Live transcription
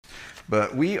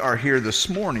But we are here this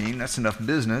morning, that's enough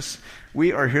business.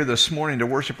 We are here this morning to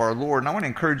worship our Lord, and I want to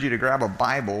encourage you to grab a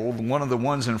Bible. One of the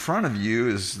ones in front of you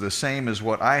is the same as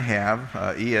what I have,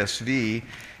 ESV,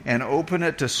 and open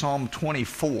it to Psalm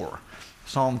 24.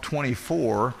 Psalm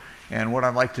 24, and what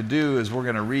I'd like to do is we're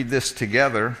going to read this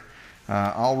together.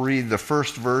 I'll read the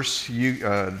first verse,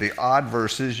 the odd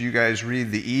verses. You guys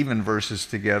read the even verses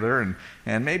together.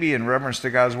 And maybe in reverence to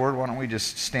God's Word, why don't we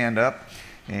just stand up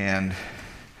and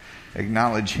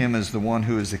acknowledge Him as the one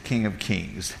who is the King of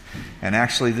Kings. And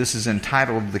actually, this is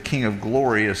entitled The King of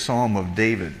Glory, a Psalm of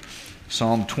David.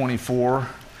 Psalm 24,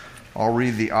 I'll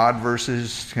read the odd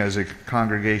verses. As a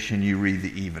congregation, you read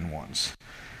the even ones.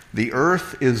 The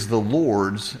earth is the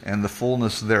Lord's and the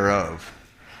fullness thereof,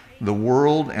 the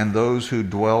world and those who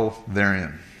dwell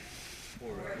therein.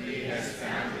 For He has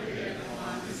founded it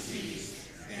upon the seas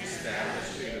and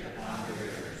established it upon the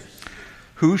rivers.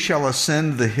 Who shall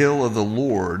ascend the hill of the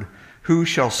Lord? Who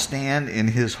shall stand in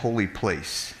His holy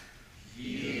place?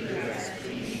 He who has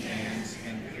clean hands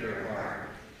and pure heart,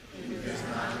 who does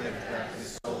not lift up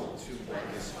his soul to what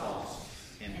is false,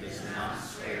 and does not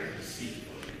swear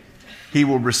deceitfully. He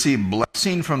will receive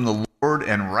blessing from the Lord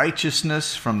and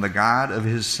righteousness from the God of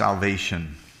his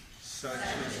salvation. Such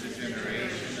is the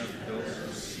generation of those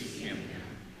who seek Him,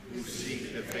 who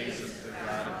seek the face of the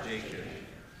God of Jacob.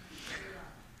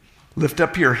 Lift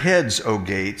up your heads, O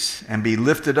gates, and be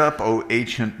lifted up, O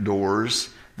ancient doors,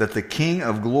 that the King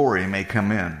of glory may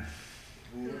come in.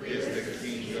 Who is the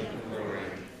King of glory?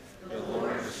 The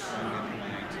Lord strong and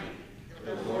mighty,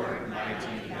 the Lord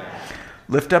mighty in battle.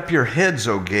 Lift up your heads,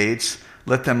 O gates,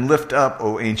 let them lift up,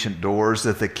 O ancient doors,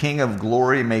 that the King of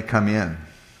glory may come in.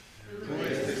 Who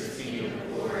is this King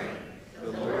of glory?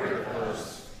 The Lord of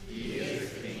hosts, He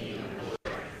is the King of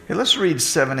glory. Hey, let's read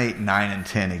 7, 8, 9, and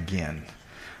 10 again.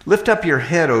 Lift up your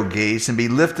head, O gates, and be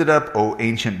lifted up, O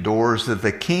ancient doors, that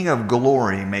the King of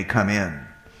glory may come in.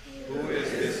 Who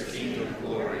is this King of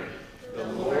glory? The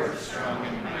Lord strong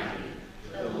and mighty,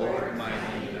 the Lord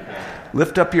mighty in battle.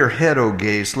 Lift up your head, O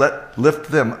gates,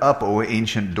 lift them up, O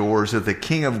ancient doors, that the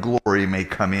King of glory may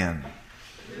come in.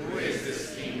 Who is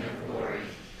this King of glory?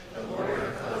 The Lord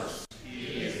of hosts,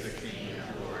 He is the King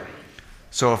of glory.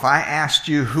 So if I asked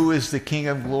you, who is the King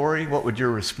of glory, what would your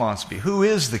response be? Who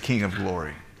is the King of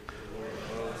glory?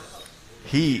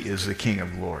 He is the King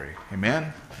of glory.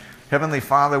 Amen? Heavenly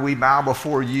Father, we bow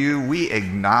before you. We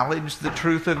acknowledge the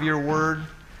truth of your word.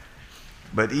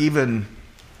 But even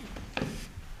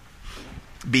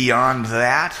beyond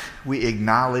that, we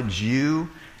acknowledge you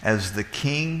as the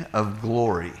King of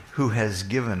glory who has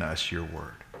given us your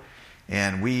word.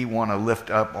 And we want to lift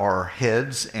up our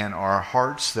heads and our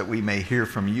hearts that we may hear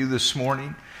from you this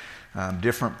morning.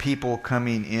 Different people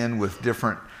coming in with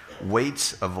different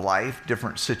weights of life,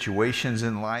 different situations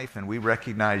in life, and we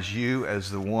recognize you as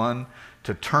the one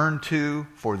to turn to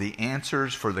for the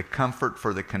answers, for the comfort,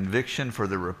 for the conviction, for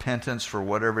the repentance, for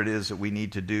whatever it is that we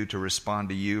need to do to respond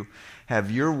to you.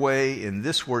 Have your way in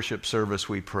this worship service,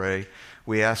 we pray.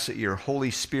 We ask that your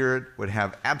Holy Spirit would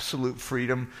have absolute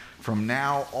freedom from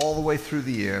now all the way through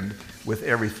the end with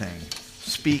everything.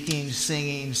 Speaking,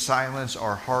 singing, silence,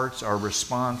 our hearts, our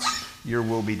response, your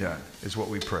will be done is what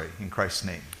we pray. In Christ's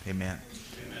name, amen.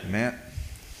 Amen.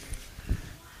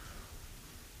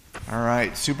 All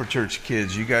right, Super Church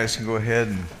kids, you guys can go ahead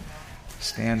and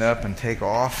stand up and take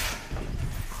off.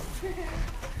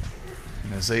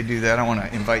 And as they do that, I want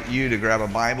to invite you to grab a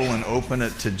Bible and open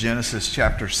it to Genesis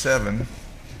chapter 7.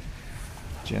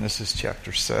 Genesis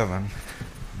chapter 7.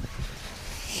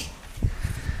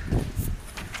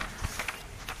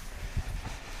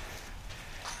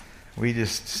 We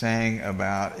just sang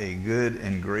about a good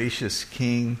and gracious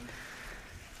King,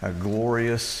 a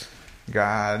glorious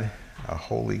God, a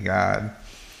holy God.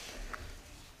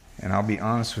 And I'll be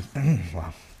honest with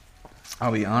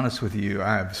you,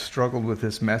 I have struggled with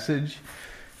this message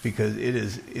because it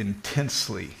is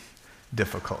intensely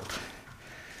difficult.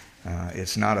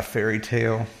 It's not a fairy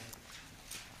tale,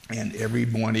 and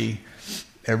everyone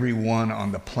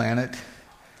on the planet,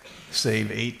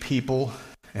 save 8 people,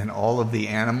 and all of the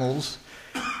animals,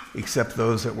 except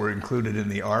those that were included in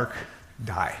the ark,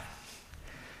 die.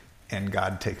 And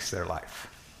God takes their life.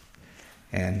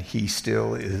 And He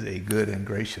still is a good and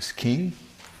gracious King.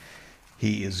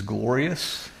 He is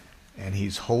glorious, and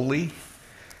He's holy.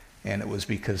 And it was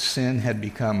because sin had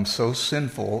become so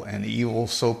sinful and evil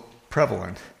so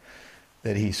prevalent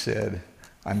that He said,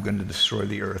 I'm going to destroy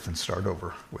the earth and start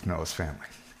over with Noah's family.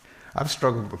 I've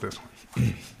struggled with this one.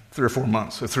 3 or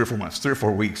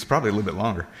 4 weeks, probably a little bit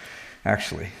longer,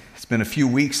 actually. It's been a few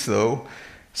weeks, though,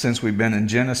 since we've been in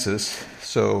Genesis,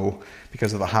 so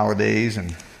because of the holidays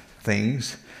and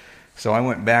things. So I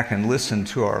went back and listened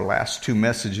to our last two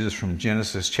messages from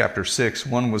Genesis chapter 6.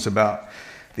 One was about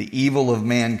the evil of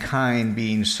mankind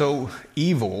being so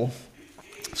evil,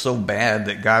 so bad,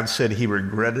 that God said he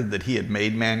regretted that he had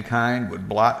made mankind, would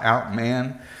blot out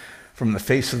man from the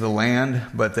face of the land,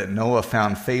 but that Noah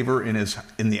found favor in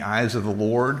the eyes of the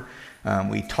Lord.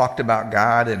 We talked about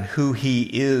God and who he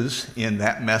is in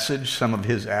that message, some of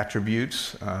his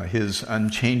attributes, his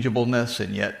unchangeableness,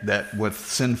 and yet that with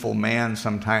sinful man,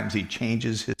 sometimes he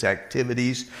changes his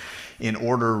activities in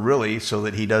order really so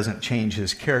that he doesn't change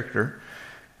his character.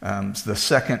 The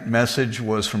second message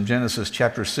was from Genesis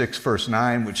chapter 6, verse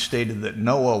 9, which stated that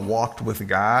Noah walked with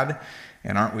God.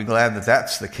 And aren't we glad that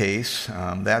that's the case?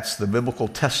 That's the biblical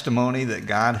testimony that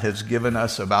God has given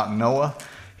us about Noah.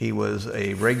 He was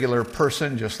a regular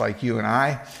person, just like you and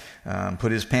I,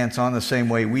 put his pants on the same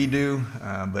way we do,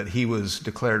 but he was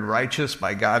declared righteous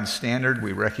by God's standard.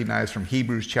 We recognize from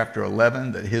Hebrews chapter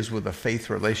 11 that his was a faith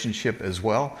relationship as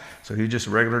well. So he was just a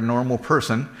regular, normal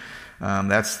person.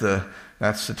 That's the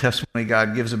testimony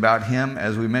God gives about him.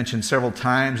 As we mentioned several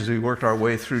times as we worked our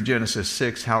way through Genesis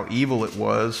 6, how evil it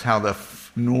was, how the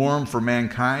norm for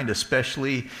mankind,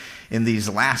 especially in these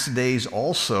last days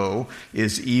also,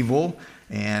 is evil.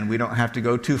 And we don't have to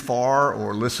go too far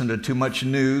or listen to too much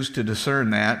news to discern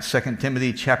that. 2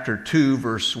 Timothy chapter 2,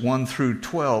 verse 1 through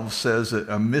 12 says that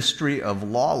a mystery of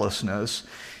lawlessness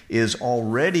is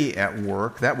already at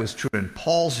work. That was true in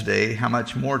Paul's day. How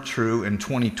much more true in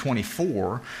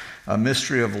 2024? A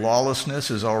mystery of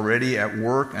lawlessness is already at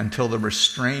work until the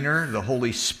restrainer, the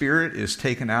Holy Spirit, is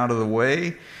taken out of the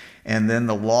way. And then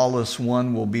the lawless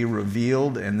one will be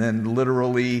revealed, and then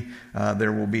literally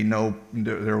there will be no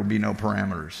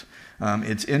parameters.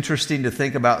 It's interesting to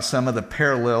think about some of the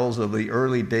parallels of the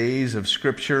early days of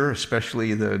Scripture,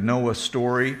 especially the Noah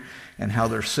story, and how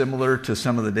they're similar to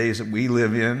some of the days that we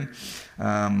live in.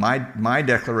 My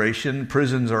declaration: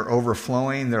 prisons are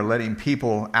overflowing. They're letting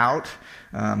people out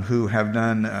who have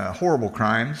done horrible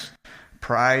crimes.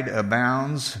 Pride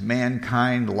abounds,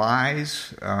 mankind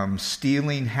lies,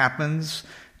 stealing happens,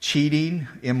 cheating,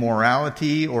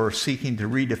 immorality, or seeking to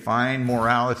redefine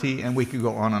morality, and we could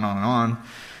go on and on and on.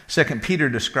 2 Peter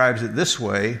describes it this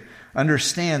way: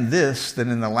 understand this, that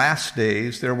in the last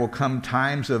days there will come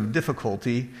times of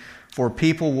difficulty, for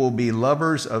people will be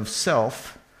lovers of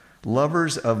self,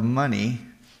 lovers of money,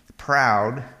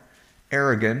 proud,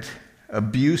 arrogant,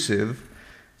 abusive,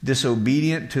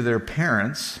 disobedient to their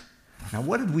parents. Now,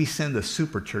 what did we send the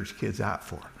super church kids out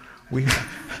for?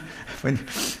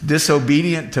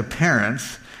 Disobedient to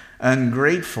parents,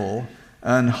 ungrateful,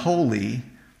 unholy,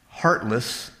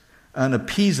 heartless,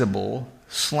 unappeasable,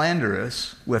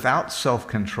 slanderous, without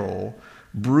self-control,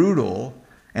 brutal,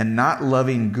 and not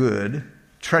loving good,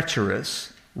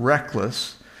 treacherous,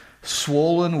 reckless,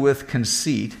 swollen with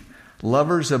conceit,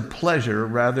 lovers of pleasure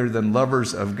rather than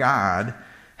lovers of God,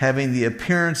 having the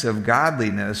appearance of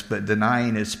godliness but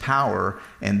denying its power.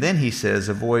 And then he says,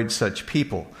 avoid such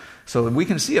people. So we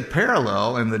can see a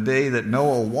parallel in the day that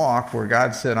Noah walked, where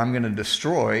God said, I'm going to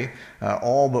destroy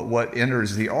all but what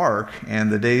enters the ark, and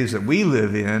the days that we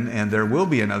live in, and there will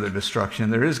be another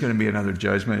destruction. There is going to be another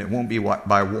judgment. It won't be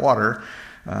by water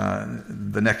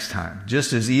the next time.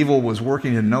 Just as evil was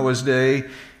working in Noah's day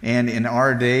and in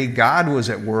our day, God was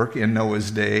at work in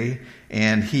Noah's day,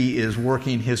 and he is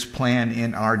working his plan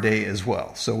in our day as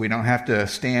well. So we don't have to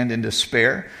stand in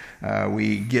despair.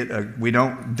 We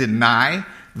don't deny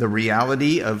the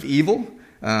reality of evil,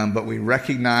 but we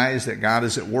recognize that God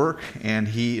is at work and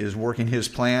he is working his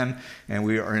plan, and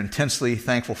we are intensely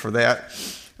thankful for that.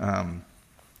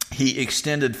 He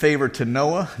extended favor to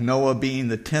Noah, Noah being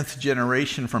the 10th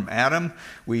generation from Adam.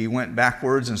 We went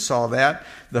backwards and saw that.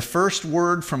 The first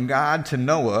word from God to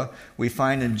Noah we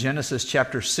find in Genesis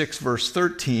chapter 6, verse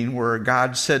 13, where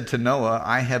God said to Noah,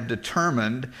 I have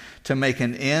determined to make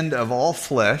an end of all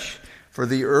flesh, for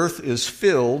the earth is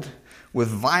filled with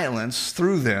violence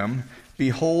through them.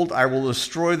 Behold, I will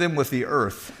destroy them with the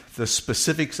earth. The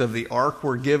specifics of the ark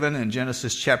were given in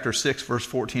Genesis chapter 6, verse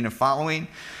 14 and following.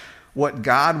 What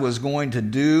God was going to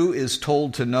do is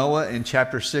told to Noah in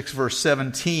chapter 6, verse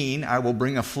 17, I will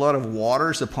bring a flood of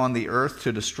waters upon the earth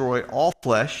to destroy all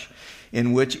flesh,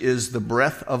 in which is the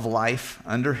breath of life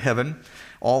under heaven.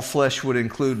 All flesh would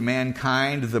include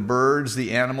mankind, the birds,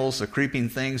 the animals, the creeping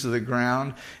things of the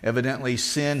ground. Evidently,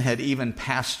 sin had even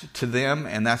passed to them,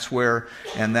 and that's where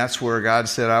God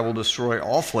said, "I will destroy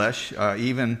all flesh,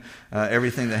 even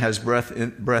everything that has breath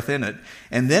in it."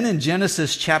 And then in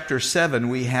Genesis chapter 7,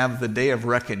 we have the day of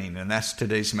reckoning, and that's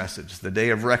today's message. The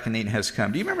day of reckoning has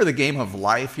come. Do you remember the game of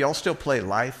Life? Y'all still play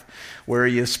Life, where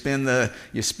you spin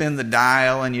the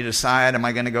dial and you decide, am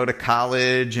I going to go to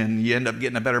college? And you end up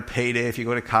getting a better payday if you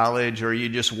go to college, or you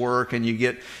just work and you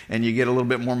get a little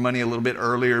bit more money a little bit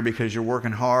earlier because you're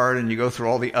working hard, and you go through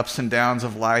all the ups and downs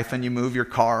of life, and you move your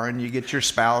car, and you get your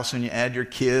spouse, and you add your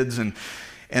kids, and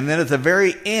then at the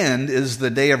very end is the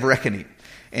day of reckoning.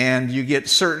 And you get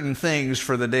certain things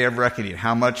for the day of reckoning.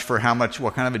 How much,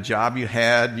 what kind of a job you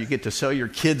had. You get to sell your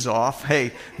kids off.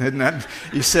 Hey, isn't that,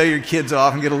 you sell your kids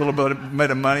off and get a little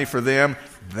bit of money for them.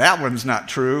 That one's not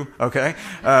true, okay?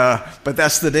 But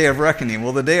that's the day of reckoning.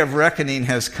 Well, the day of reckoning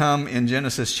has come in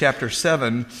Genesis chapter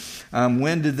 7.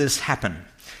 When did this happen?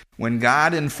 When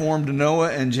God informed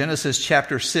Noah in Genesis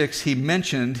chapter 6, he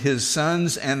mentioned his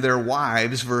sons and their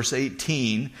wives, verse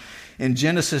 18. In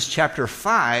Genesis chapter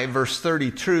 5, verse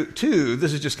 32,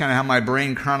 this is just kind of how my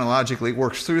brain chronologically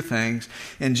works through things.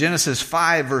 In Genesis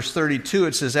 5, verse 32,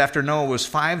 it says, after Noah was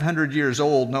 500 years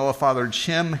old, Noah fathered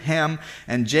Shem, Ham,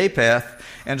 and Japheth.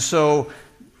 And so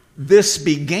this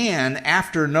began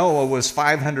after Noah was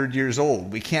 500 years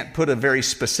old. We can't put a very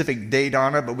specific date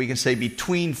on it, but we can say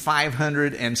between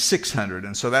 500 and 600.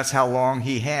 And so that's how long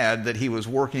he had that he was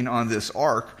working on this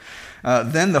ark.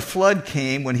 Then the flood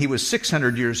came when he was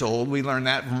 600 years old. We learn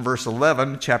that from verse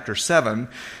 11, chapter 7.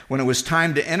 When it was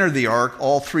time to enter the ark,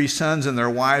 all three sons and their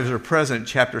wives are present,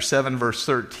 chapter 7, verse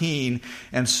 13.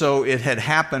 And so it had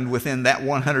happened within that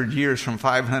 100 years from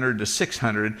 500 to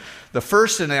 600. The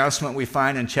first announcement we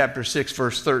find in chapter 6,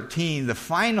 verse 13. The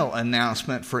final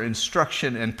announcement for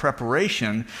instruction and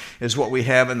preparation is what we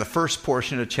have in the first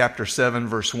portion of chapter 7,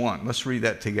 verse 1. Let's read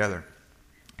that together.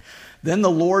 Then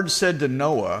the Lord said to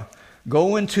Noah,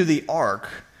 "Go into the ark,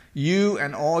 you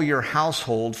and all your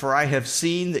household, for I have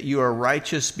seen that you are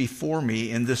righteous before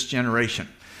me in this generation."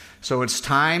 So it's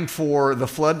time for the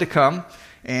flood to come.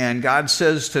 And God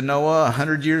says to Noah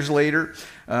 100 years later,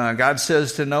 God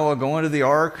says to Noah, go into the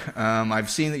ark.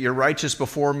 I've seen that you're righteous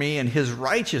before me. And his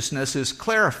righteousness is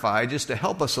clarified, just to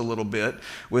help us a little bit,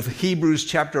 with Hebrews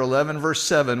chapter 11, verse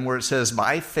 7, where it says,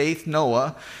 by faith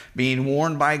Noah, being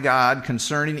warned by God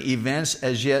concerning events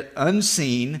as yet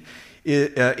unseen,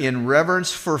 in reverent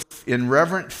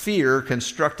fear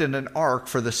constructed an ark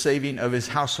for the saving of his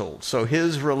household. So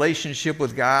his relationship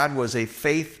with God was a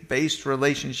faith-based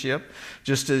relationship,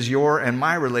 just as your and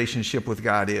my relationship with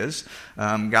God is.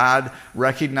 God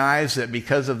recognized that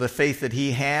because of the faith that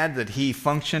he had, that he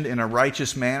functioned in a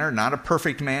righteous manner, not a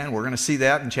perfect man. We're going to see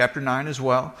that in chapter 9 as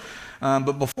well.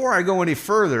 But before I go any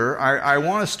further, I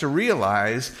want us to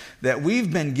realize that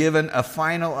we've been given a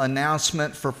final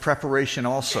announcement for preparation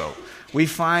also. We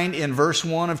find in verse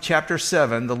 1 of chapter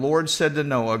 7, the Lord said to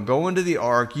Noah, "Go into the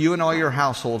ark, you and all your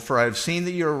household, for I have seen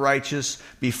that you are righteous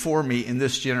before me in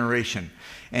this generation."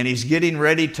 And he's getting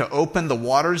ready to open the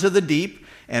waters of the deep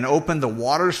and open the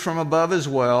waters from above as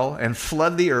well and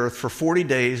flood the earth for 40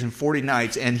 days and 40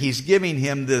 nights. And he's giving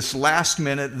him this last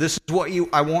minute, this is what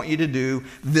I want you to do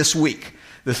this week.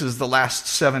 This is the last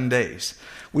 7 days.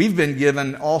 We've been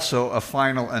given also a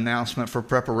final announcement for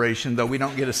preparation, though we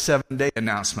don't get a 7-day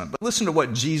announcement. But listen to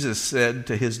what Jesus said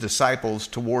to his disciples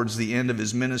towards the end of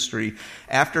his ministry,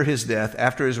 after his death,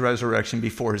 after his resurrection,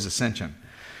 before his ascension.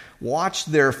 "Watch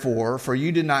therefore, for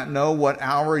you do not know what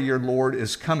hour your Lord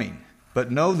is coming. But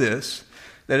know this,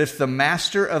 that if the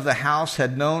master of the house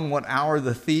had known what hour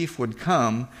the thief would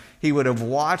come, he would have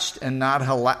watched and not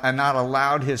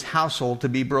allowed his household to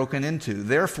be broken into.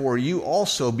 Therefore, you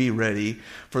also be ready,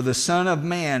 for the Son of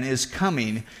Man is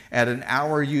coming at an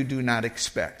hour you do not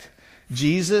expect."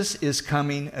 Jesus is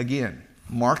coming again.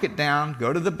 Mark it down.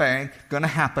 Go to the bank. Going to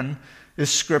happen.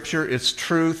 It's Scripture. It's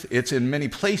truth. It's in many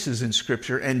places in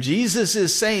Scripture. And Jesus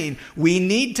is saying we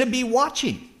need to be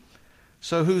watching.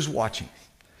 So who's watching?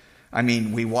 I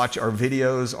mean, we watch our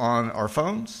videos on our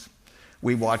phones.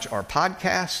 We watch our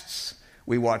podcasts.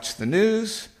 We watch the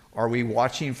news. Are we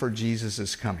watching for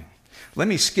Jesus' coming? Let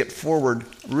me skip forward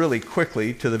really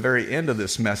quickly to the very end of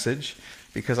this message,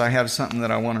 because I have something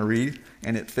that I want to read,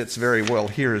 and it fits very well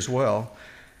here as well.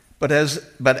 But as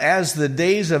the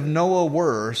days of Noah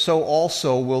were, so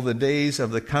also will the days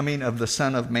of the coming of the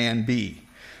Son of Man be.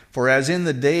 For as in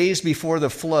the days before the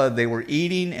flood, they were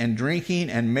eating and drinking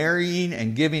and marrying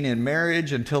and giving in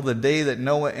marriage until the day that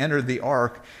Noah entered the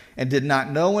ark, and did not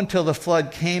know until the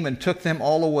flood came and took them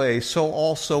all away, so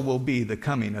also will be the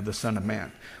coming of the Son of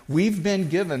Man. We've been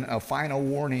given a final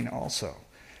warning also.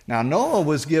 Now, Noah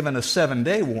was given a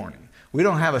 7-day warning. We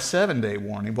don't have a 7-day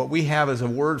warning. What we have is a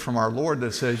word from our Lord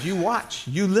that says, you watch,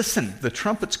 you listen, the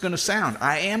trumpet's going to sound.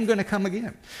 I am going to come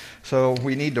again. So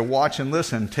we need to watch and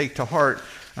listen, take to heart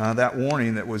that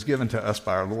warning that was given to us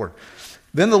by our Lord.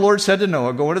 Then the Lord said to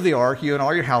Noah, go into the ark, you and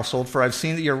all your household, for I've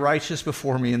seen that you're righteous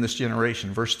before me in this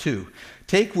generation. Verse 2,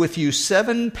 take with you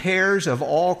 7 pairs of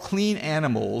all clean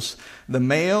animals, the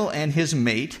male and his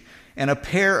mate, and a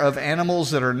pair of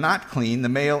animals that are not clean, the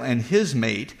male and his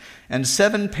mate, and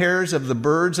 7 pairs of the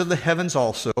birds of the heavens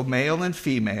also, male and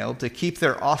female, to keep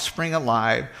their offspring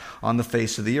alive on the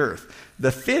face of the earth.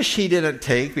 The fish he didn't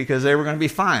take because they were going to be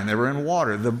fine. They were in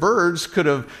water. The birds could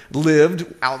have lived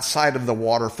outside of the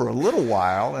water for a little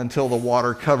while until the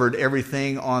water covered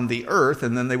everything on the earth,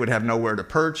 and then they would have nowhere to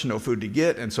perch, no food to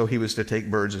get, and so he was to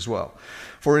take birds as well.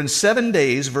 For in 7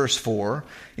 days, verse 4,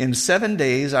 in 7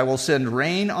 days I will send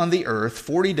rain on the earth,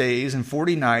 40 days and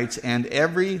 40 nights, and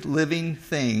every living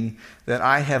thing that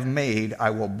I have made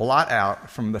I will blot out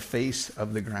from the face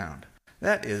of the ground.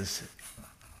 That is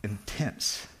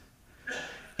intense.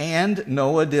 And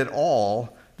Noah did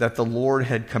all that the Lord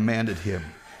had commanded him.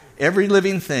 Every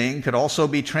living thing could also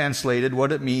be translated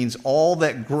what it means, all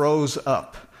that grows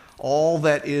up, all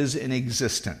that is in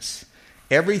existence.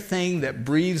 Everything that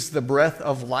breathes the breath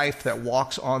of life that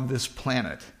walks on this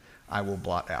planet, I will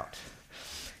blot out.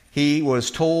 He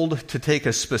was told to take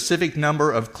a specific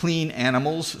number of clean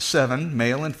animals, 7,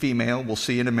 male and female. We'll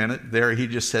see in a minute. There he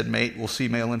just said mate. We'll see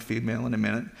male and female in a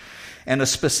minute. And a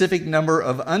specific number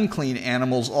of unclean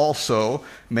animals also,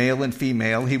 male and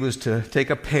female. He was to take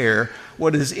a pair.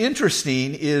 What is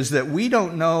interesting is that we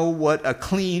don't know what a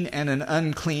clean and an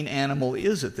unclean animal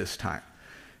is at this time.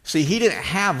 See, he didn't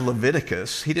have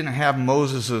Leviticus. He didn't have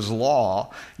Moses'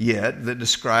 law yet that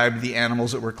described the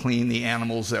animals that were clean, the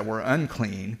animals that were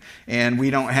unclean. And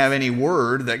we don't have any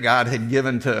word that God had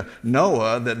given to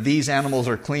Noah that these animals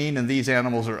are clean and these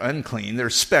animals are unclean.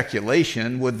 There's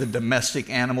speculation. Would the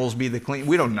domestic animals be the clean?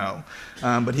 We don't know.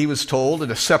 But he was told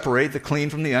to separate the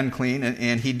clean from the unclean,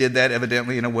 and he did that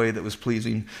evidently in a way that was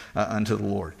pleasing unto the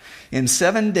Lord. In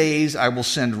 7 days I will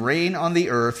send rain on the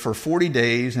earth for 40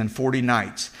 days and 40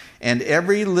 nights. And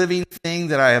every living thing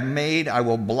that I have made, I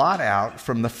will blot out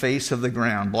from the face of the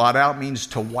ground. Blot out means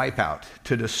to wipe out,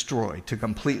 to destroy, to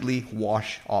completely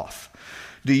wash off.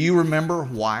 Do you remember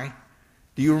why?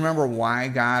 Do you remember why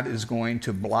God is going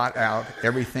to blot out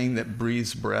everything that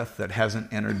breathes breath that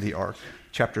hasn't entered the ark?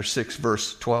 Chapter 6,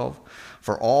 verse 12.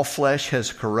 For all flesh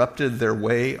has corrupted their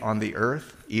way on the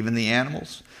earth, even the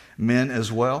animals, men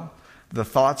as well. The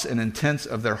thoughts and intents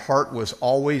of their heart was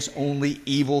always only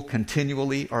evil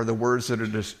continually, are the words that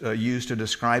are used to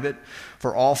describe it.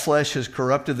 For all flesh has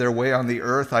corrupted their way on the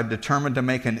earth. I've determined to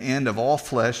make an end of all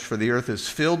flesh, for the earth is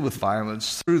filled with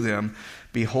violence through them.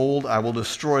 Behold, I will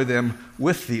destroy them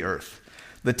with the earth.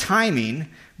 The timing,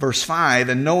 verse 5,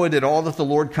 and Noah did all that the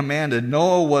Lord commanded.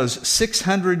 Noah was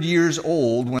 600 years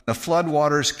old when the flood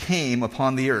waters came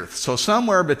upon the earth. So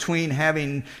somewhere between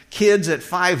having kids at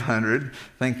 500,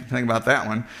 think about that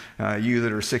one, you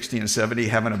that are 60 and 70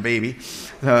 having a baby.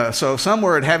 So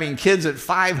somewhere at having kids at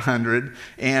 500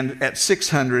 and at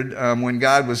 600, when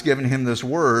God was giving him this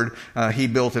word, he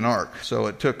built an ark. So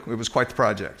it was quite the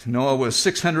project. Noah was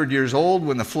 600 years old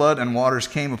when the flood and waters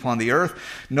came upon the earth.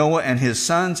 Noah and his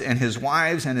sons and his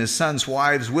wives and his sons'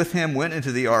 wives with him went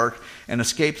into the ark and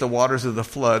escaped the waters of the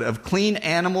flood. Of clean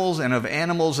animals and of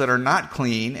animals that are not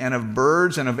clean, and of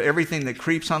birds and of everything that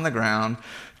creeps on the ground,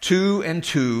 2 and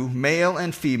 2, male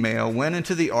and female, went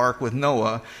into the ark with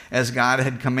Noah as God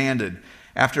had commanded.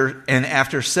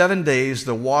 After 7 days,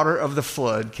 the water of the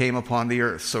flood came upon the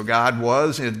earth. So God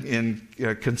was in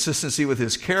consistency with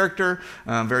his character,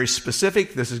 very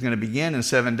specific. This is going to begin in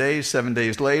 7 days. 7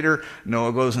 days later,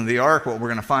 Noah goes in the ark. What we're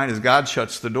going to find is God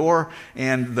shuts the door,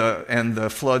 and the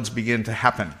floods begin to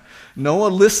happen. Noah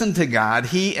listened to God,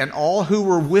 he and all who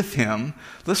were with him.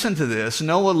 Listen to this.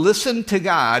 Noah listened to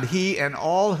God. He and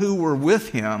all who were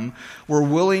with him were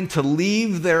willing to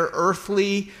leave their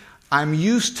earthly, I'm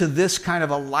used to this kind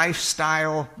of a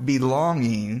lifestyle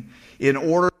belonging, in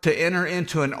order to enter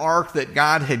into an ark that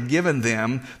God had given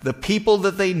them, the people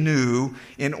that they knew,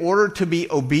 in order to be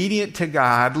obedient to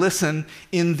God. Listen,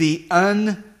 in the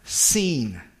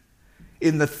unseen,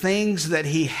 in the things that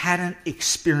he hadn't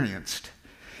experienced,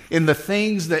 in the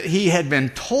things that he had been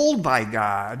told by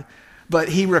God, but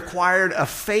he required a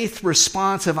faith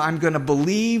response of, I'm going to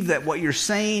believe that what you're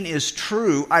saying is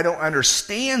true. I don't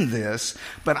understand this,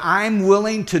 but I'm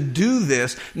willing to do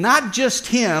this. Not just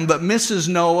him, but Mrs.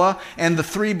 Noah and the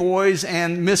 3 boys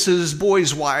and Mrs.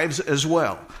 Boy's wives as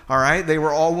well. All right? They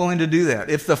were all willing to do that.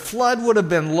 If the flood would have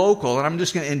been local, and I'm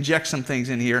just going to inject some things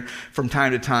in here from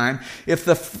time to time, if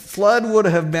the flood would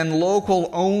have been local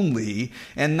only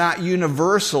and not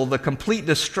universal, the complete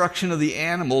destruction of the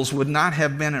animals would not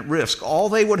have been at risk. All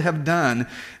they would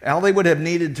have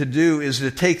needed to do is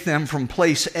to take them from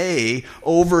place A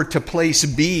over to place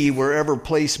B, wherever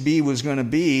place B was going to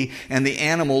be, and the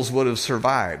animals would have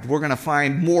survived. We're going to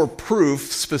find more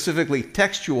proof, specifically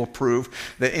textual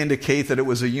proof, that indicate that it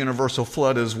was a universal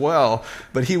flood as well,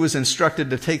 but he was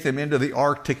instructed to take them into the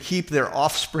ark to keep their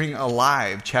offspring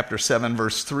alive. Chapter 7,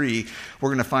 verse 3, we're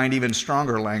going to find even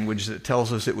stronger language that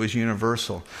tells us it was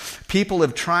universal. People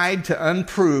have tried to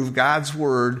unprove God's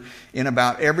word in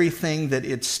about everything that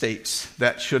it states.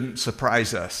 That shouldn't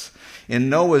surprise us. In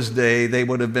Noah's day, they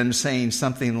would have been saying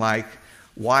something like,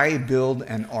 why build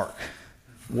an ark?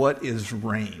 What is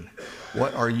rain?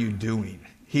 What are you doing?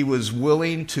 He was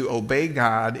willing to obey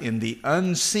God in the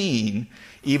unseen,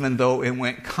 even though it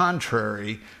went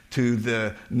contrary to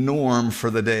the norm for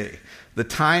the day. The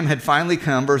time had finally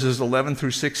come, verses 11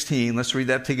 through 16. Let's read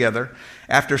that together.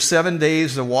 After 7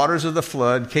 days, the waters of the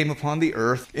flood came upon the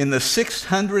earth. In the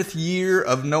 600th year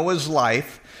of Noah's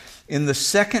life, in the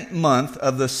 2nd month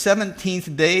of the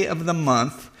 17th day of the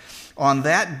month, on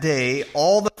that day,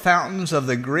 all the fountains of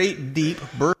the great deep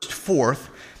burst forth,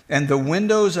 and the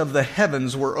windows of the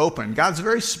heavens were opened. God's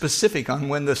very specific on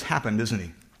when this happened, isn't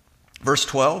he? Verse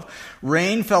 12,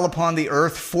 rain fell upon the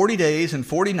earth 40 days and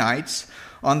 40 nights.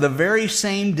 On the very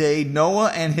same day,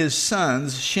 Noah and his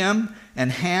sons, Shem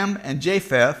and Ham and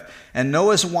Japheth, and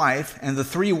Noah's wife, and the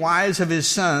 3 wives of his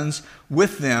sons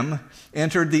with them,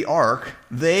 entered the ark,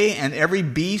 they and every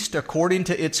beast according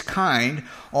to its kind,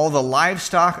 all the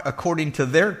livestock according to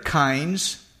their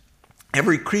kinds,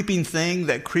 every creeping thing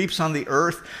that creeps on the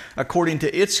earth according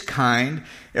to its kind,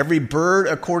 every bird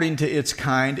according to its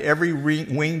kind, every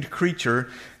winged creature.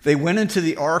 They went into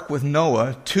the ark with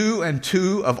Noah, 2 and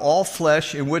 2 of all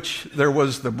flesh, in which there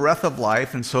was the breath of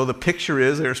life. And so the picture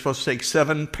is they were supposed to take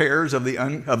 7 pairs of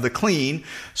the clean.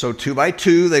 So 2 by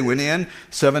 2, they went in,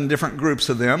 7 different groups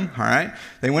of them. All right.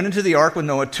 They went into the ark with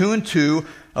Noah, 2 and 2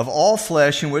 of all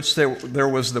flesh, in which there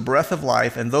was the breath of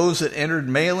life, and those that entered,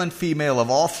 male and female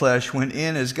of all flesh, went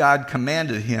in as God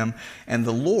commanded him, and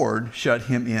the Lord shut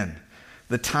him in.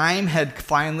 The time had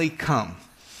finally come,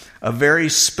 a very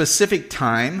specific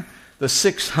time, the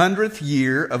 600th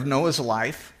year of Noah's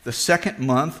life, the 2nd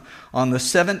month, on the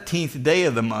 17th day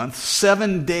of the month,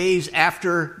 7 days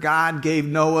after God gave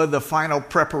Noah the final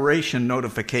preparation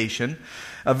notification.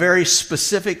 A very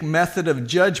specific method of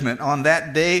judgment. On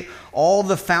that day, all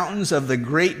the fountains of the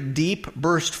great deep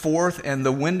burst forth, and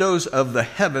the windows of the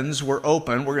heavens were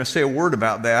open. We're going to say a word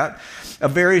about that. A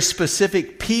very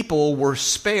specific people were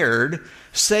spared,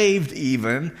 saved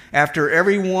even. After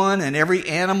everyone and every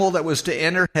animal that was to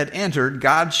enter had entered,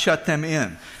 God shut them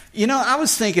in. You know, I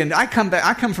was thinking, I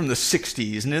come from the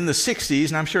 60s, and in the 60s,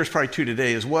 and I'm sure it's probably true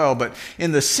today as well, but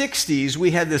in the 60s,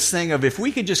 we had this thing of if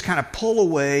we could just kind of pull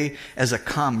away as a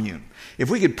commune, if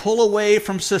we could pull away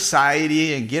from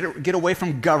society and get away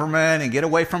from government and get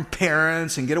away from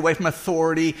parents and get away from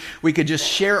authority, we could just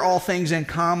share all things in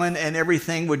common and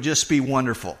everything would just be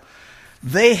wonderful.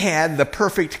 They had the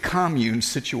perfect commune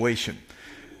situation.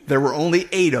 There were only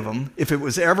 8 of them. If it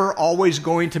was ever always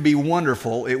going to be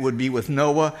wonderful, it would be with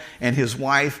Noah and his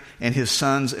wife and his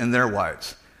sons and their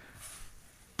wives.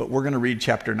 But we're going to read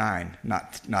chapter 9,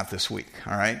 not this week,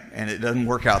 all right? And it doesn't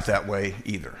work out that way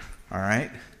either, all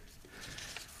right?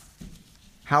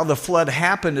 How the flood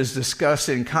happened is discussed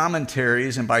in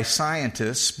commentaries and by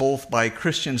scientists, both by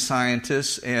Christian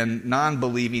scientists and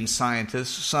non-believing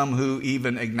scientists, some who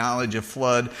even acknowledge a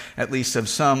flood, at least of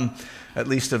some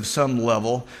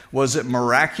level. Was it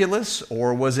miraculous,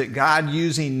 or was it God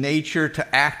using nature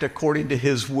to act according to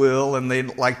his will? And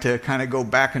they'd like to kind of go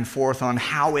back and forth on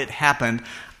how it happened.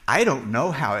 I don't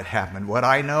know how it happened. What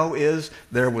I know is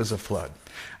there was a flood.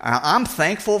 I'm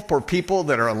thankful for people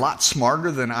that are a lot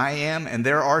smarter than I am, and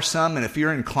there are some, and if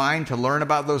you're inclined to learn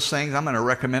about those things, I'm going to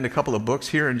recommend a couple of books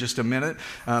here in just a minute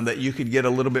that you could get a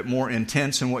little bit more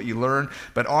intense in what you learn.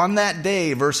 But on that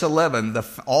day, verse 11,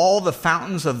 all the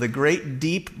fountains of the great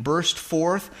deep burst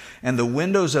forth, and the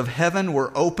windows of heaven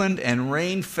were opened, and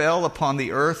rain fell upon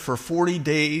the earth for 40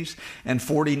 days and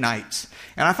 40 nights.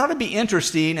 And I thought it'd be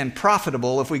interesting and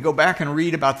profitable if we go back and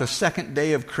read about the 2nd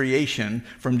day of creation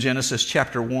from Genesis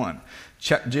chapter 1.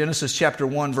 Genesis chapter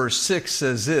 1 verse 6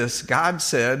 says this, God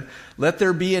said, let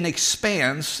there be an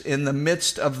expanse in the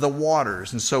midst of the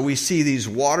waters. And so we see these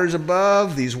waters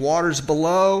above, these waters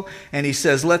below, and he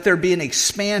says, let there be an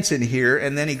expanse in here.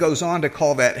 And then he goes on to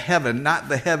call that heaven, not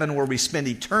the heaven where we spend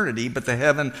eternity, but the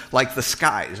heaven like the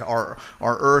skies, our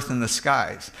earth and the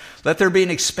skies. Let there be an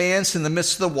expanse in the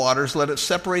midst of the waters. Let it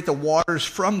separate the waters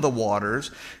from the waters.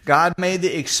 God made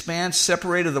the expanse,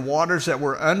 separated the waters that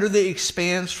were under the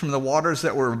expanse from the waters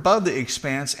that were above the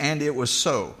expanse, and it was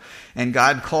so. And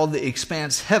God called the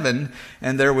expanse heaven,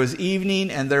 and there was evening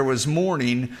and there was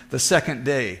morning the second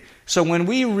day. So when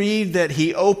we read that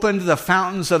he opened the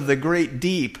fountains of the great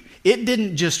deep, it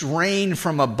didn't just rain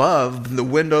from above, the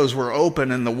windows were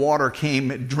open and the water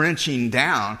came drenching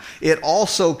down. It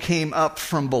also came up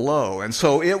from below. And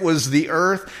so it was the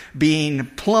earth being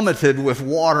plummeted with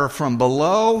water from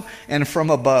below and from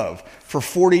above for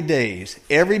 40 days,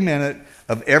 every minute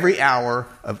of every hour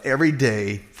of every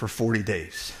day for 40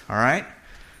 days. All right?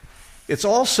 It's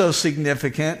also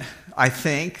significant, I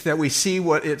think, that we see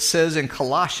what it says in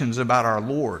Colossians about our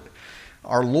Lord.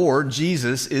 Our Lord,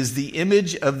 Jesus, is the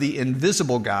image of the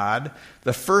invisible God,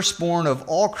 the firstborn of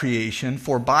all creation,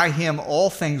 for by him all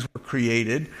things were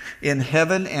created, in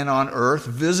heaven and on earth,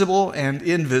 visible and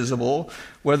invisible,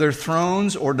 whether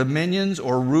thrones or dominions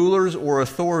or rulers or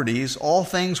authorities, all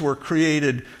things were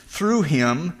created through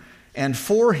him and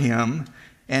for him,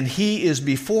 and he is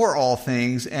before all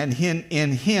things, and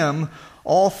in him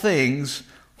all things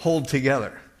hold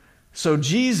together. So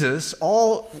Jesus,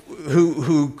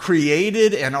 who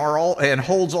created and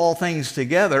holds all things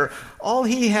together, all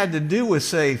he had to do was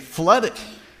say, flood it,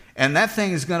 and that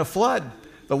thing is going to flood.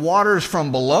 The waters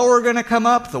from below are going to come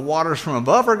up, the waters from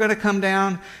above are going to come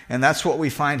down, and that's what we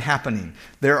find happening.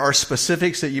 There are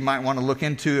specifics that you might want to look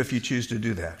into if you choose to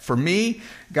do that. For me,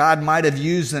 God might have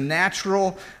used the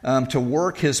natural to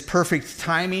work his perfect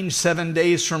timing 7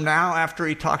 days from now after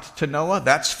he talked to Noah.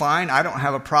 That's fine. I don't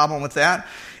have a problem with that.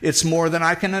 It's more than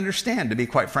I can understand, to be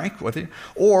quite frank with you.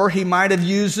 Or he might have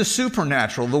used the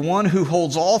supernatural. The one who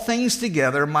holds all things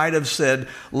together might have said,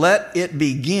 let it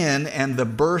begin, and the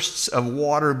bursts of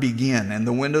water begin. And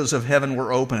the windows of heaven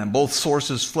were open, and both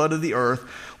sources flooded the earth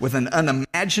with an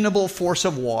unimaginable force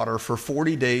of water for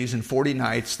 40 days and 40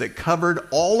 nights that covered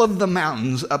all of the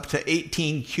mountains up to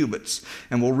 18 cubits.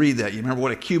 And we'll read that. You remember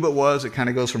what a cubit was? It kind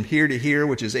of goes from here to here,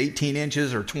 which is 18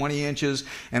 inches or 20 inches.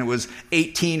 And it was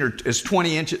 18 or is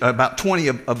 20 inches, about 20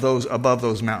 of those above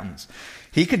those mountains.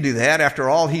 He could do that. After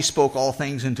all, he spoke all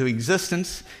things into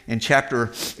existence in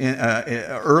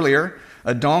earlier.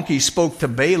 A donkey spoke to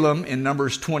Balaam in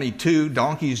Numbers 22.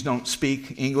 Donkeys don't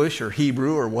speak English or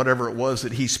Hebrew or whatever it was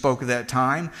that he spoke at that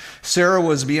time. Sarah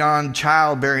was beyond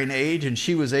childbearing age, and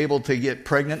she was able to get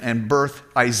pregnant and birth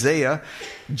Isaiah.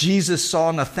 Jesus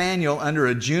saw Nathanael under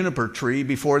a juniper tree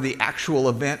before the actual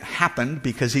event happened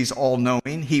because he's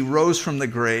all-knowing. He rose from the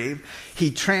grave.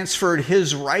 He transferred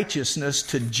his righteousness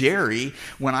to Jerry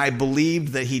when I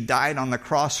believed that he died on the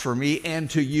cross for me and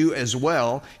to you as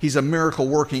well. He's a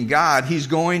miracle-working God. He's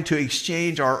going to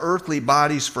exchange our earthly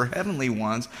bodies for heavenly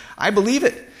ones. I believe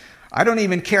it. I don't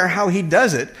even care how he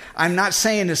does it. I'm not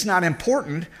saying it's not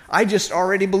important. I just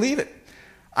already believe it.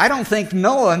 I don't think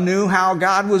Noah knew how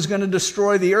God was going to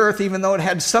destroy the earth, even though it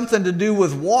had something to do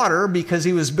with water because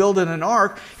he was building an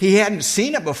ark. He hadn't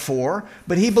seen it before,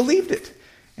 but he believed it.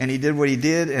 And he did what he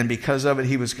did, and because of it,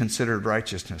 he was considered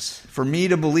righteousness. For me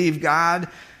to believe God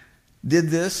did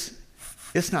this,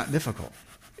 it's not difficult.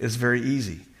 It's very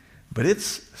easy. But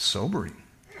it's sobering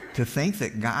to think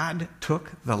that God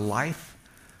took the life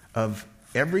of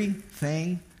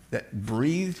everything that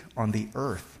breathed on the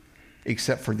earth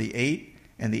except for the 8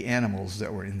 and the animals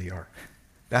that were in the ark.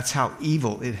 That's how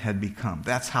evil it had become.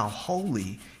 That's how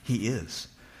holy he is.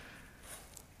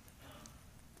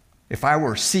 If I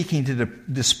were seeking to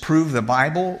disprove the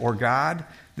Bible or God,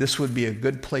 this would be a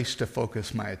good place to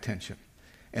focus my attention.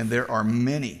 And there are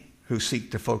many who seek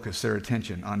to focus their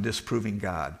attention on disproving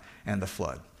God and the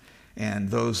flood. And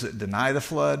those that deny the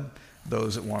flood,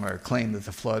 those that want to claim that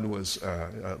the flood was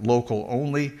local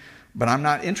only, but I'm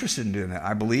not interested in doing that.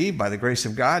 I believe by the grace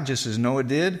of God, just as Noah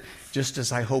did, just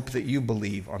as I hope that you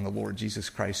believe on the Lord Jesus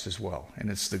Christ as well. And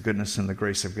it's the goodness and the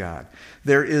grace of God.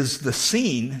 There is the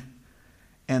seen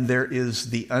and there is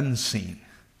the unseen.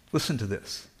 Listen to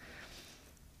this.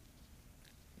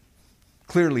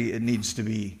 Clearly, it needs to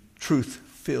be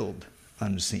truth-filled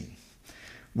unseen.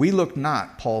 We look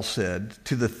not, Paul said,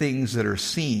 to the things that are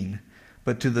seen,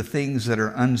 but to the things that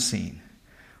are unseen.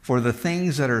 For the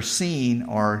things that are seen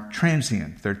are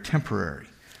transient, they're temporary,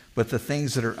 but the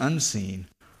things that are unseen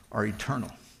are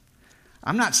eternal.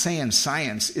 I'm not saying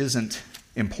science isn't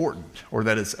important or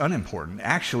that it's unimportant.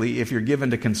 Actually, if you're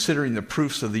given to considering the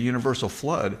proofs of the universal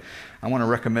flood, I want to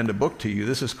recommend a book to you.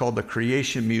 This is called the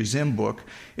Creation Museum book.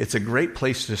 It's a great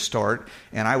place to start,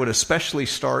 and I would especially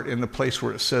start in the place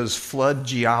where it says flood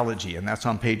geology, and that's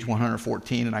on page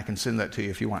 114, and I can send that to you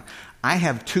if you want. I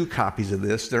have 2 copies of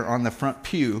this. They're on the front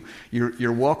pew.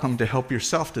 You're welcome to help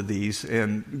yourself to these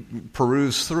and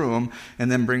peruse through them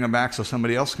and then bring them back so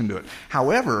somebody else can do it.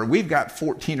 However, we've got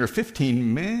 14 or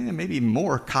 15, maybe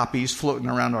more copies floating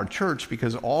around our church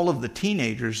because all of the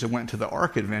teenagers that went to the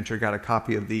Ark Adventure got a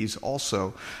copy of these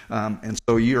also. And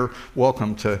so you're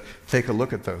welcome to take a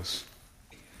look at those.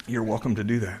 You're welcome to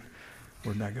do that.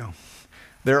 Where'd that go?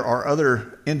 There are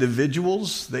other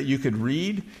individuals that you could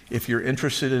read if you're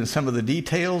interested in some of the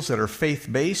details that are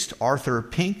faith-based. Arthur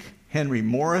Pink, Henry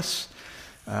Morris.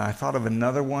 I thought of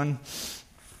another one.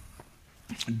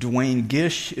 Dwayne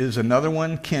Gish is another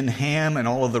one. Ken Ham and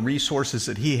all of the resources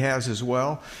that he has as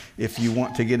well, if you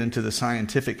want to get into the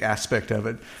scientific aspect of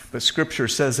it. But Scripture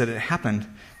says that it happened,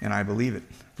 and I believe it.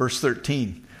 Verse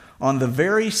 13. On the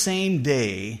very same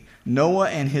day, Noah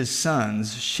and his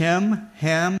sons, Shem,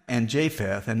 Ham, and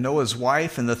Japheth, and Noah's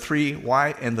wife and the three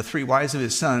wives of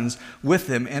his sons with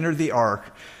them entered the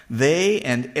ark. They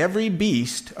and every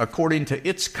beast according to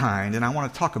its kind, and I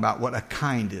want to talk about what a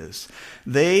kind is.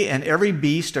 They and every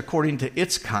beast according to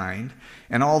its kind,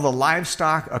 and all the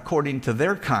livestock according to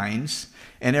their kinds,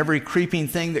 and every creeping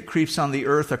thing that creeps on the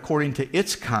earth according to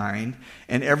its kind,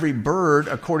 and every bird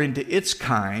according to its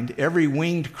kind, every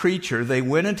winged creature, they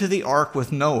went into the ark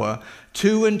with Noah,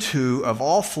 2 and 2 of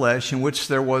all flesh in which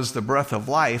there was the breath of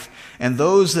life, and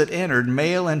those that entered,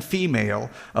 male and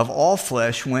female, of all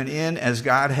flesh, went in as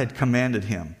God had commanded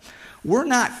him. We're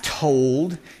not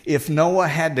told if Noah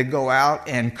had to go out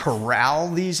and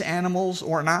corral these animals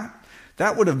or not.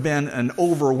 That would have been an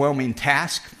overwhelming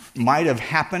task. Might have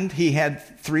happened. He had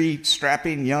 3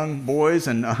 strapping young boys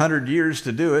and 100 years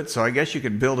to do it, so I guess you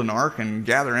could build an ark and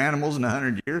gather animals in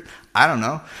 100 years. I don't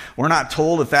know. We're not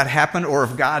told if that happened or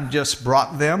if God just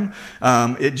brought them.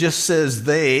 It just says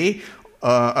they,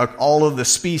 all of the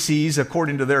species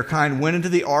according to their kind, went into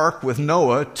the ark with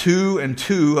Noah, 2 and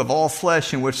 2 of all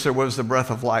flesh in which there was the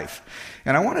breath of life.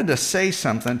 And I wanted to say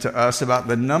something to us about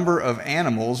the number of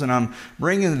animals, and I'm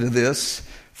bringing this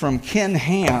from Ken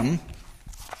Ham,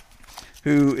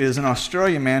 who is an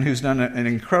Australian man who's done an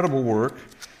incredible work.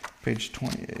 Page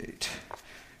 28.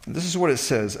 And this is what it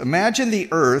says. Imagine the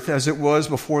earth as it was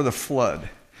before the flood.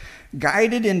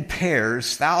 Guided in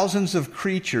pairs, thousands of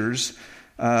creatures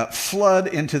flood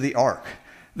into the ark.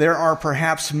 There are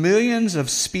perhaps millions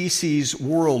of species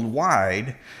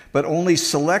worldwide, but only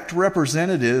select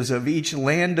representatives of each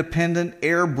land-dependent,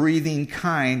 air-breathing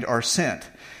kind are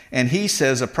sent. And he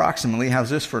says approximately, how's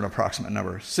this for an approximate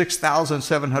number?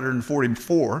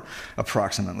 6,744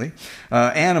 approximately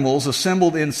animals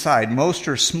assembled inside. Most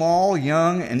are small,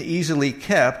 young, and easily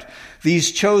kept.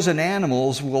 These chosen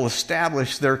animals will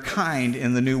establish their kind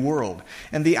in the new world.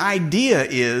 And the idea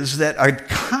is that a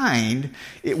kind,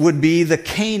 it would be the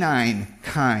canine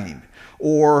kind,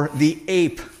 or the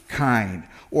ape kind,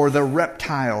 or the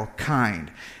reptile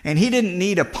kind. And he didn't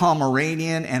need a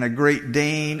Pomeranian and a Great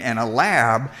Dane and a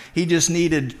Lab. He just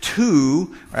needed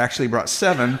 2, or actually brought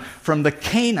 7, from the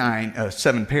canine,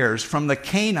 7 pairs, from the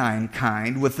canine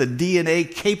kind with the DNA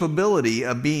capability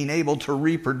of being able to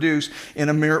reproduce in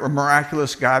a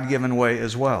miraculous God-given way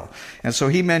as well. And so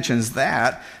he mentions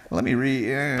that. Let me read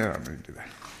that.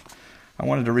 I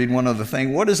wanted to read one other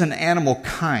thing. What is an animal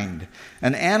kind?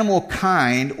 An animal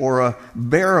kind, or a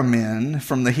baramin,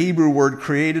 from the Hebrew word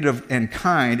created and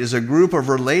kind, is a group of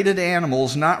related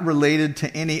animals not related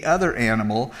to any other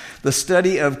animal. The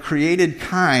study of created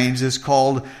kinds is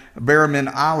called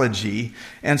baraminology.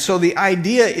 And so the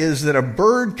idea is that a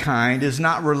bird kind is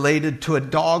not related to a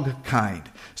dog kind.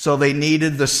 So they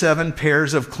needed the 7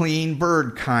 pairs of clean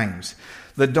bird kinds.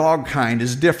 The dog kind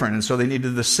is different, and so they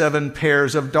needed the 7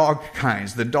 pairs of dog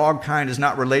kinds. The dog kind is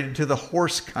not related to the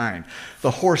horse kind.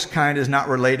 The horse kind is not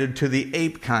related to the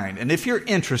ape kind. And if you're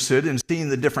interested in seeing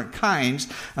the different kinds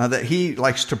that he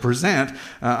likes to present,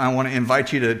 I want to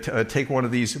invite you to take one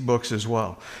of these books as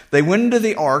well. They went into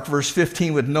the ark, verse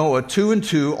 15, with Noah, 2 and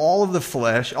 2, all of the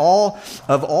flesh, all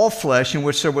flesh in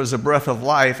which there was a breath of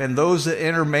life, and those that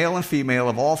enter, male and female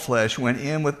of all flesh, went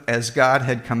in with as God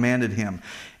had commanded him.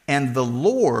 And the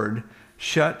Lord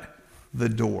shut the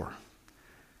door.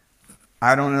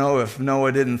 I don't know if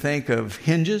Noah didn't think of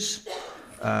hinges.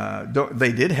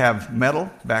 They did have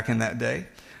metal back in that day.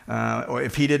 Or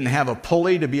if he didn't have a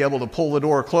pulley to be able to pull the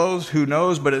door closed, who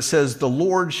knows? But it says the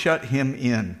Lord shut him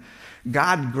in.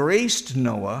 God graced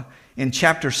Noah In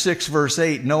chapter 6, verse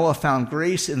 8, Noah found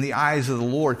grace in the eyes of the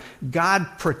Lord. God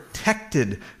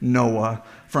protected Noah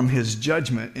from his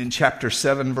judgment. In chapter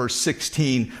 7, verse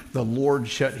 16, the Lord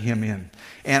shut him in.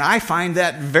 And I find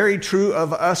that very true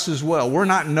of us as well. We're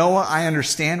not Noah. I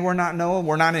understand we're not Noah.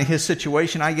 We're not in his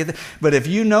situation. I get that. But if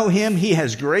you know him, he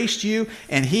has graced you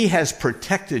and he has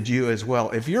protected you as well.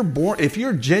 If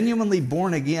you're genuinely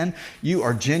born again, you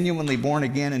are genuinely born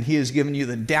again, and he has given you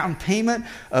the down payment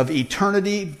of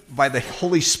eternity by the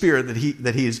Holy Spirit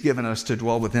that he has given us to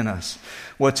dwell within us.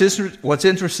 What's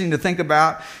interesting to think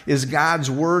about is God's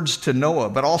words to Noah,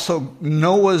 but also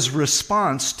Noah's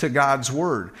response to God's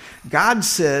word. God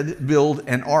said, build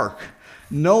an ark.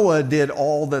 Noah did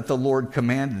all that the Lord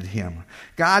commanded him.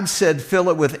 God said, fill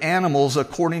it with animals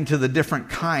according to the different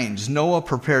kinds. Noah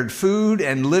prepared food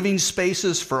and living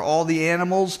spaces for all the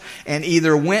animals and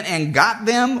either went and got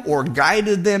them or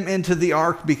guided them into the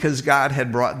ark because God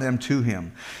had brought them to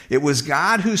him. It was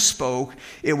God who spoke.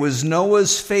 It was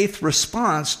Noah's faith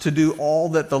response to do all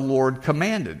that the Lord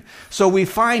commanded. So we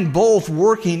find both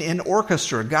working in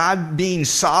orchestra, God being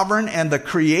sovereign and the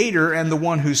creator and the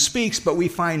one who speaks, but we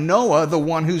find Noah, the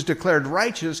one who's declared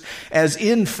righteous, as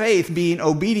in faith being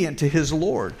obedient to his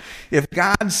Lord. If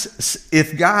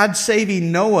God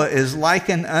saving Noah is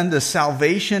likened unto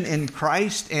salvation in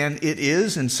Christ, and it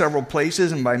is in several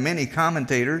places and by many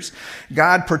commentators,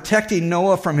 God protecting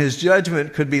Noah from his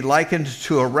judgment could be likened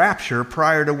to a rapture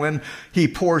prior to when he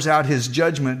pours out his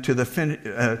judgment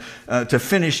to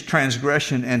finish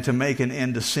transgression and to make an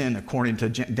end to sin, according to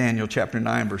Daniel chapter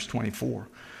 9, verse 24.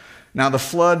 Now the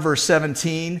flood, verse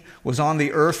 17, was on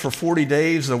the earth for 40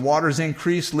 days. The waters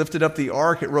increased, lifted up the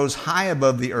ark. It rose high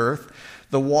above the earth.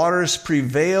 The waters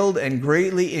prevailed and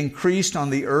greatly increased on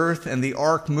the earth, and the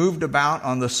ark moved about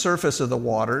on the surface of the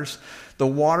waters. The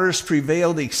waters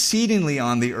prevailed exceedingly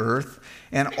on the earth,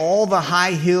 and all the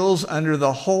high hills under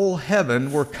the whole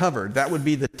heaven were covered. That would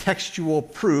be the textual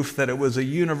proof that it was a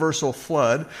universal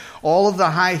flood. All of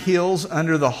the high hills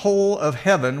under the whole of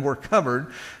heaven were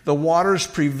covered. The waters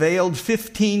prevailed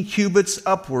 15 cubits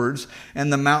upwards,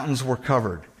 and the mountains were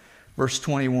covered. Verse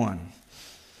 21.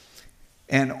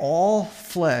 And all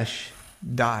flesh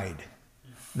died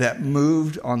that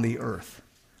moved on the earth,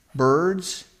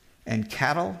 birds and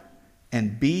cattle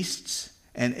and beasts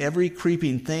and every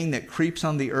creeping thing that creeps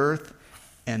on the earth,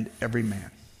 and every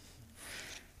man.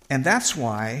 And that's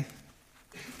why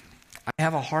I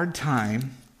have a hard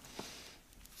time.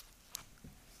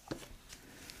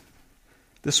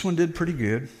 This one did pretty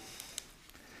good.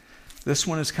 This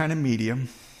one is kind of medium.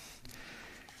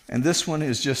 And this one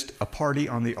is just a party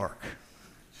on the ark.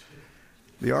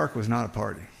 The ark was not a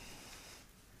party.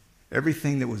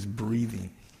 Everything that was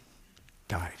breathing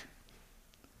died.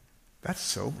 That's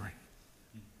sobering.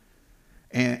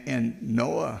 And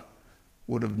Noah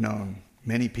would have known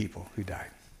many people who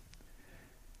died.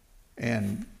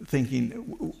 And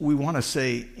thinking, we want to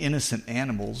say innocent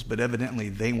animals, but evidently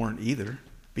they weren't either,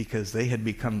 because they had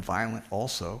become violent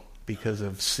also because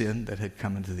of sin that had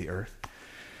come into the earth.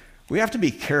 We have to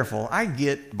be careful. I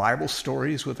get Bible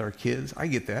stories with our kids. I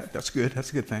get that. That's good.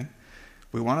 That's a good thing.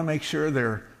 We want to make sure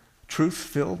they're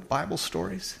truth-filled Bible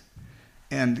stories.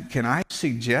 And can I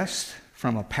suggest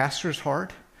from a pastor's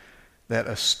heart that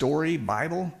a story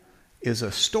Bible is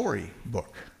a story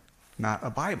book, not a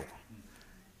Bible?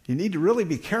 You need to really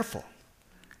be careful.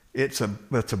 It's a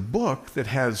book that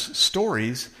has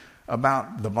stories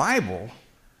about the Bible,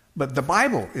 but the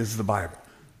Bible is the Bible.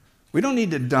 We don't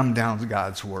need to dumb down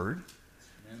God's word.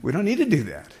 We don't need to do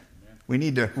that. We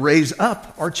need to raise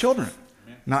up our children,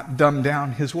 not dumb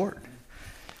down his word.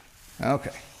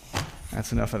 Okay,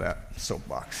 that's enough of that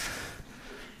soapbox.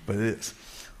 But it is.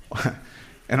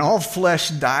 And all flesh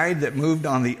died that moved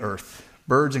on the earth,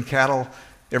 birds and cattle,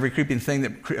 every creeping thing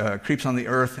that creeps on the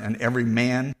earth, and every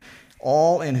man,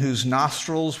 all in whose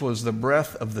nostrils was the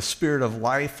breath of the Spirit of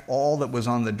life. All that was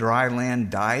on the dry land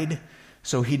died.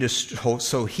 So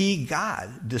he,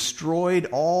 God, destroyed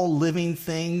all living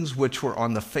things which were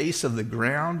on the face of the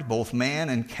ground, both man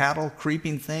and cattle,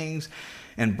 creeping things,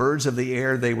 and birds of the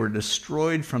air. They were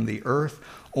destroyed from the earth.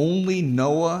 Only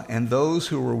Noah and those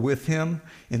who were with him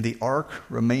in the ark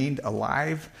remained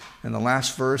alive. And the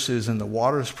last verse is, and the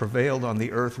waters prevailed on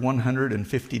the earth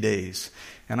 150 days.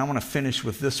 And I want to finish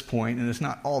with this point, and it's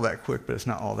not all that quick, but it's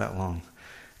not all that long.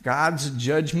 God's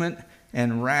judgment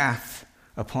and wrath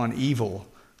upon evil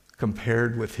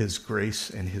compared with his grace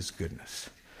and his goodness.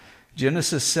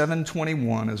 Genesis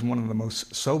 7:21 is one of the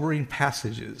most sobering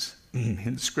passages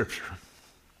in Scripture.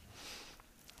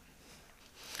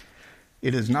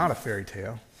 It is not a fairy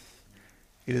tale.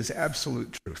 It is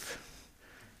absolute truth.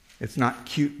 It's not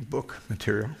cute book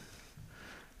material.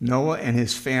 Noah and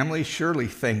his family surely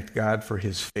thanked God for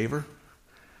his favor.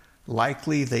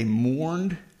 Likely they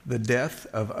mourned the death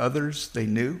of others they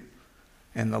knew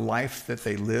and the life that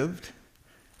they lived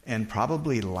and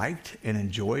probably liked and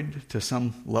enjoyed to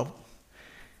some level.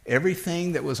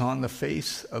 Everything that was on the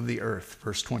face of the earth,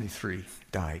 verse 23,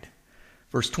 died.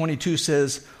 Verse 22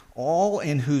 says, all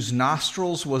in whose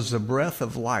nostrils was the breath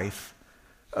of life,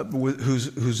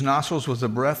 whose nostrils was the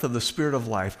breath of the Spirit of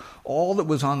life, all that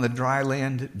was on the dry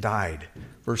land died.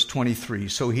 Verse 23,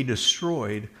 so he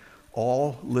destroyed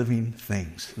all living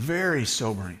things. Very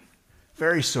sobering,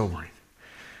 very sobering.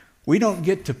 We don't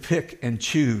get to pick and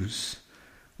choose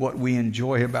what we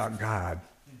enjoy about God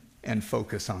and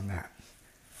focus on that.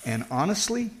 And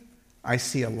honestly, I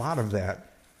see a lot of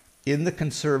that in the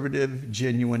conservative,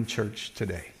 genuine church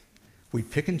today. We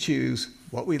pick and choose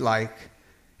what we like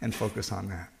and focus on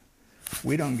that.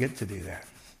 We don't get to do that.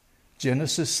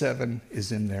 Genesis 7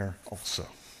 is in there also.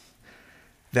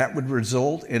 That would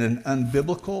result in an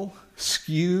unbiblical,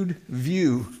 skewed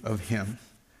view of him.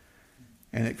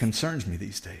 And it concerns me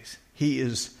these days. He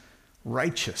is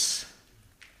righteous,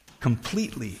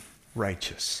 completely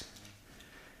righteous.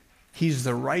 He's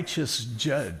the righteous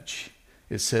judge,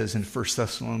 it says in 1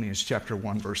 Thessalonians chapter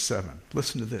 1, verse 7.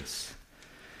 Listen to this.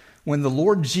 When the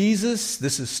Lord Jesus,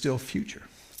 this is still future.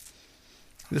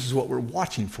 This is what we're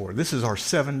watching for. This is our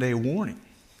 7-day warning.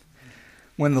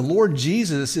 When the Lord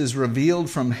Jesus is revealed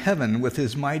from heaven with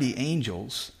his mighty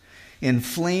angels in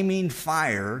flaming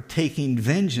fire, taking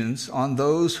vengeance on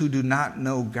those who do not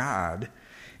know God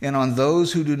and on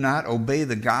those who do not obey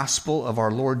the gospel of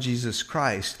our Lord Jesus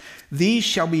Christ, these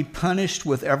shall be punished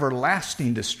with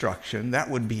everlasting destruction, that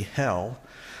would be hell,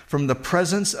 from the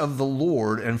presence of the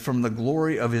Lord and from the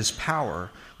glory of his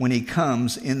power when he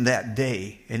comes in that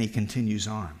day. And he continues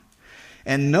on.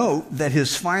 And note that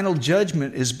his final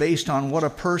judgment is based on what a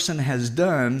person has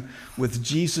done with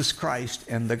Jesus Christ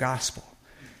and the gospel.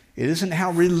 It isn't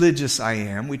how religious I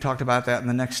am. We talked about that in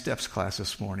the Next Steps class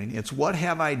this morning. It's what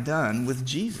have I done with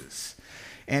Jesus?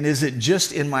 And is it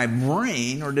just in my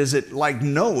brain, or is it like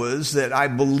Noah's that I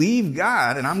believe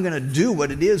God and I'm going to do what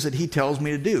it is that he tells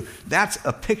me to do? That's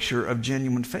a picture of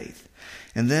genuine faith.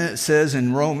 And then it says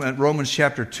in Romans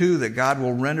chapter 2 that God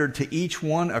will render to each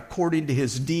one according to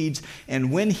his deeds.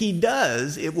 And when he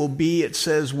does, it will be, it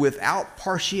says, without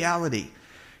partiality.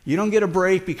 You don't get a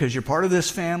break because you're part of this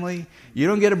family. You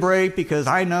don't get a break because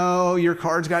I know your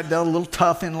cards got dealt a little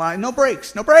tough in life. No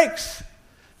breaks, no breaks.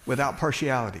 Without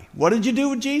partiality. What did you do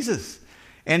with Jesus?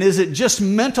 And is it just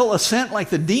mental assent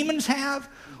like the demons have?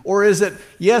 Or is it,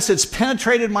 yes, it's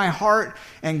penetrated my heart,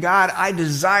 and God, I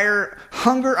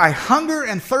hunger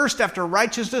and thirst after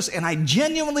righteousness, and I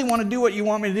genuinely want to do what you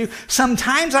want me to do.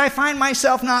 Sometimes I find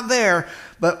myself not there,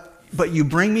 but you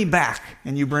bring me back,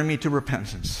 and you bring me to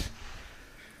repentance.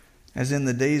 As in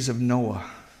the days of Noah.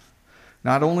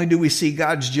 Not only do we see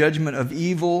God's judgment of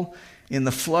evil in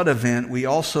the flood event, we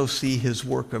also see his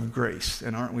work of grace.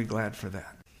 And aren't we glad for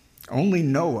that? Only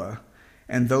Noah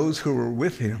and those who were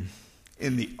with him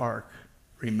in the ark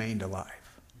remained alive.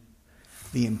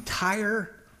 The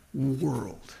entire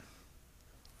world,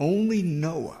 only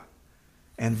Noah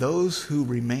and those who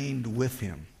remained with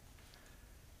him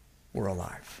were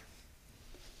alive.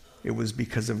 It was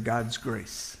because of God's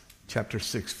grace. Chapter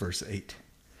 6, verse 8.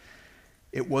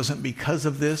 It wasn't because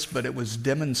of this, but it was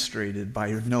demonstrated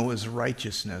by Noah's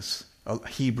righteousness.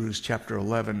 Hebrews chapter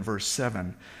 11, verse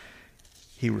 7.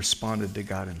 He responded to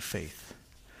God in faith.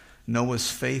 Noah's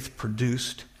faith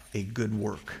produced a good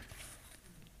work.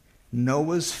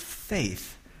 Noah's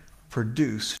faith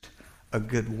produced a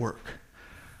good work.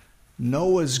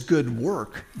 Noah's good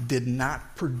work did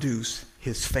not produce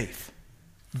his faith.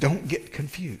 Don't get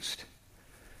confused.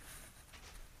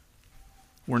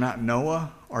 We're not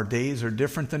Noah. Our days are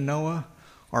different than Noah.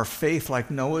 Our faith,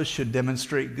 like Noah's, should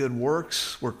demonstrate good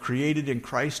works. We're created in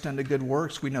Christ unto good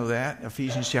works. We know that.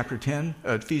 Ephesians chapter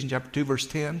 2, verse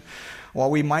 10.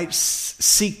 While we might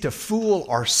seek to fool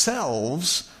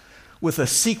ourselves with a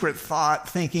secret thought,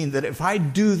 thinking that if I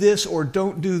do this or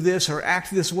don't do this or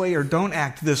act this way or don't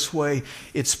act this way,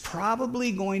 it's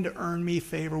probably going to earn me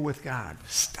favor with God.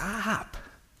 Stop.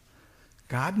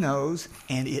 God knows,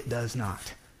 and it does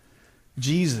not.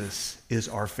 Jesus is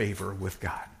our favor with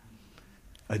God.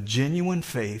 A genuine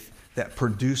faith that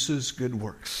produces good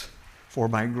works. For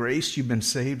by grace you've been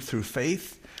saved through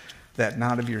faith, that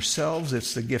not of yourselves,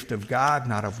 it's the gift of God,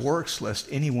 not of works, lest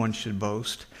anyone should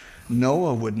boast.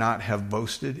 Noah would not have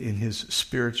boasted in his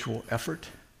spiritual effort.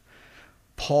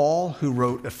 Paul, who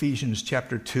wrote Ephesians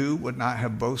chapter 2, would not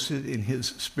have boasted in his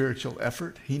spiritual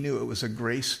effort. He knew it was a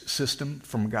grace system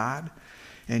from God.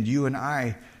 And you and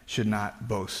I should not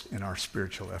boast in our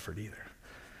spiritual effort either.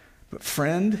 But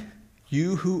friend,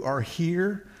 you who are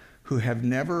here, who have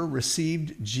never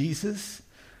received Jesus,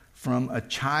 from a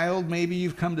child, maybe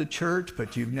you've come to church,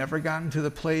 but you've never gotten to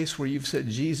the place where you've said,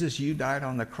 Jesus, you died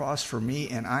on the cross for me,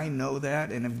 and I know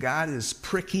that. And if God is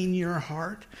pricking your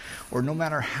heart, or no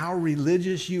matter how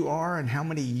religious you are and how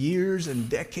many years and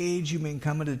decades you've been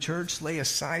coming to church, lay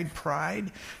aside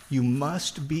pride. You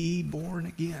must be born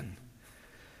again.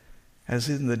 As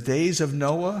in the days of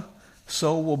Noah,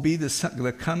 so will be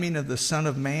the coming of the Son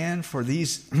of Man. For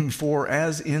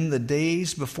as in the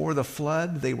days before the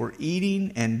flood, they were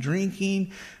eating and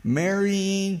drinking,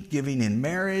 marrying, giving in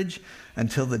marriage,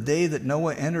 until the day that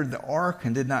Noah entered the ark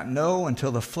and did not know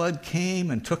until the flood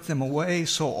came and took them away.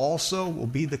 So also will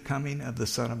be the coming of the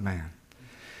Son of Man.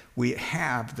 We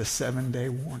have the 7-day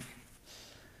warning.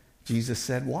 Jesus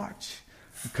said, watch,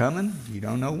 I'm coming. You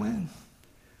don't know when,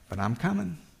 but I'm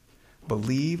coming.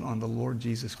 Believe on the Lord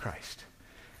Jesus Christ.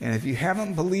 And if you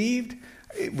haven't believed,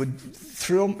 it would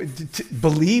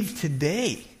believe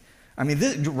today. I mean,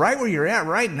 right where you're at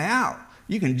right now.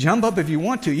 You can jump up if you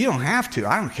want to. You don't have to.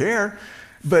 I don't care.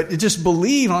 But just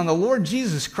believe on the Lord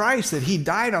Jesus Christ, that he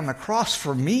died on the cross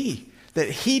for me, that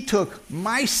he took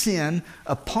my sin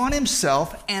upon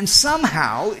himself, and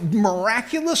somehow,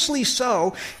 miraculously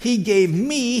so, he gave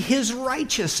me his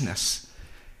righteousness.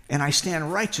 And I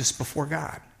stand righteous before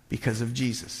God because of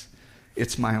Jesus.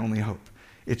 It's my only hope.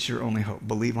 It's your only hope.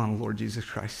 Believe on the Lord Jesus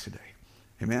Christ today.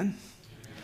 Amen?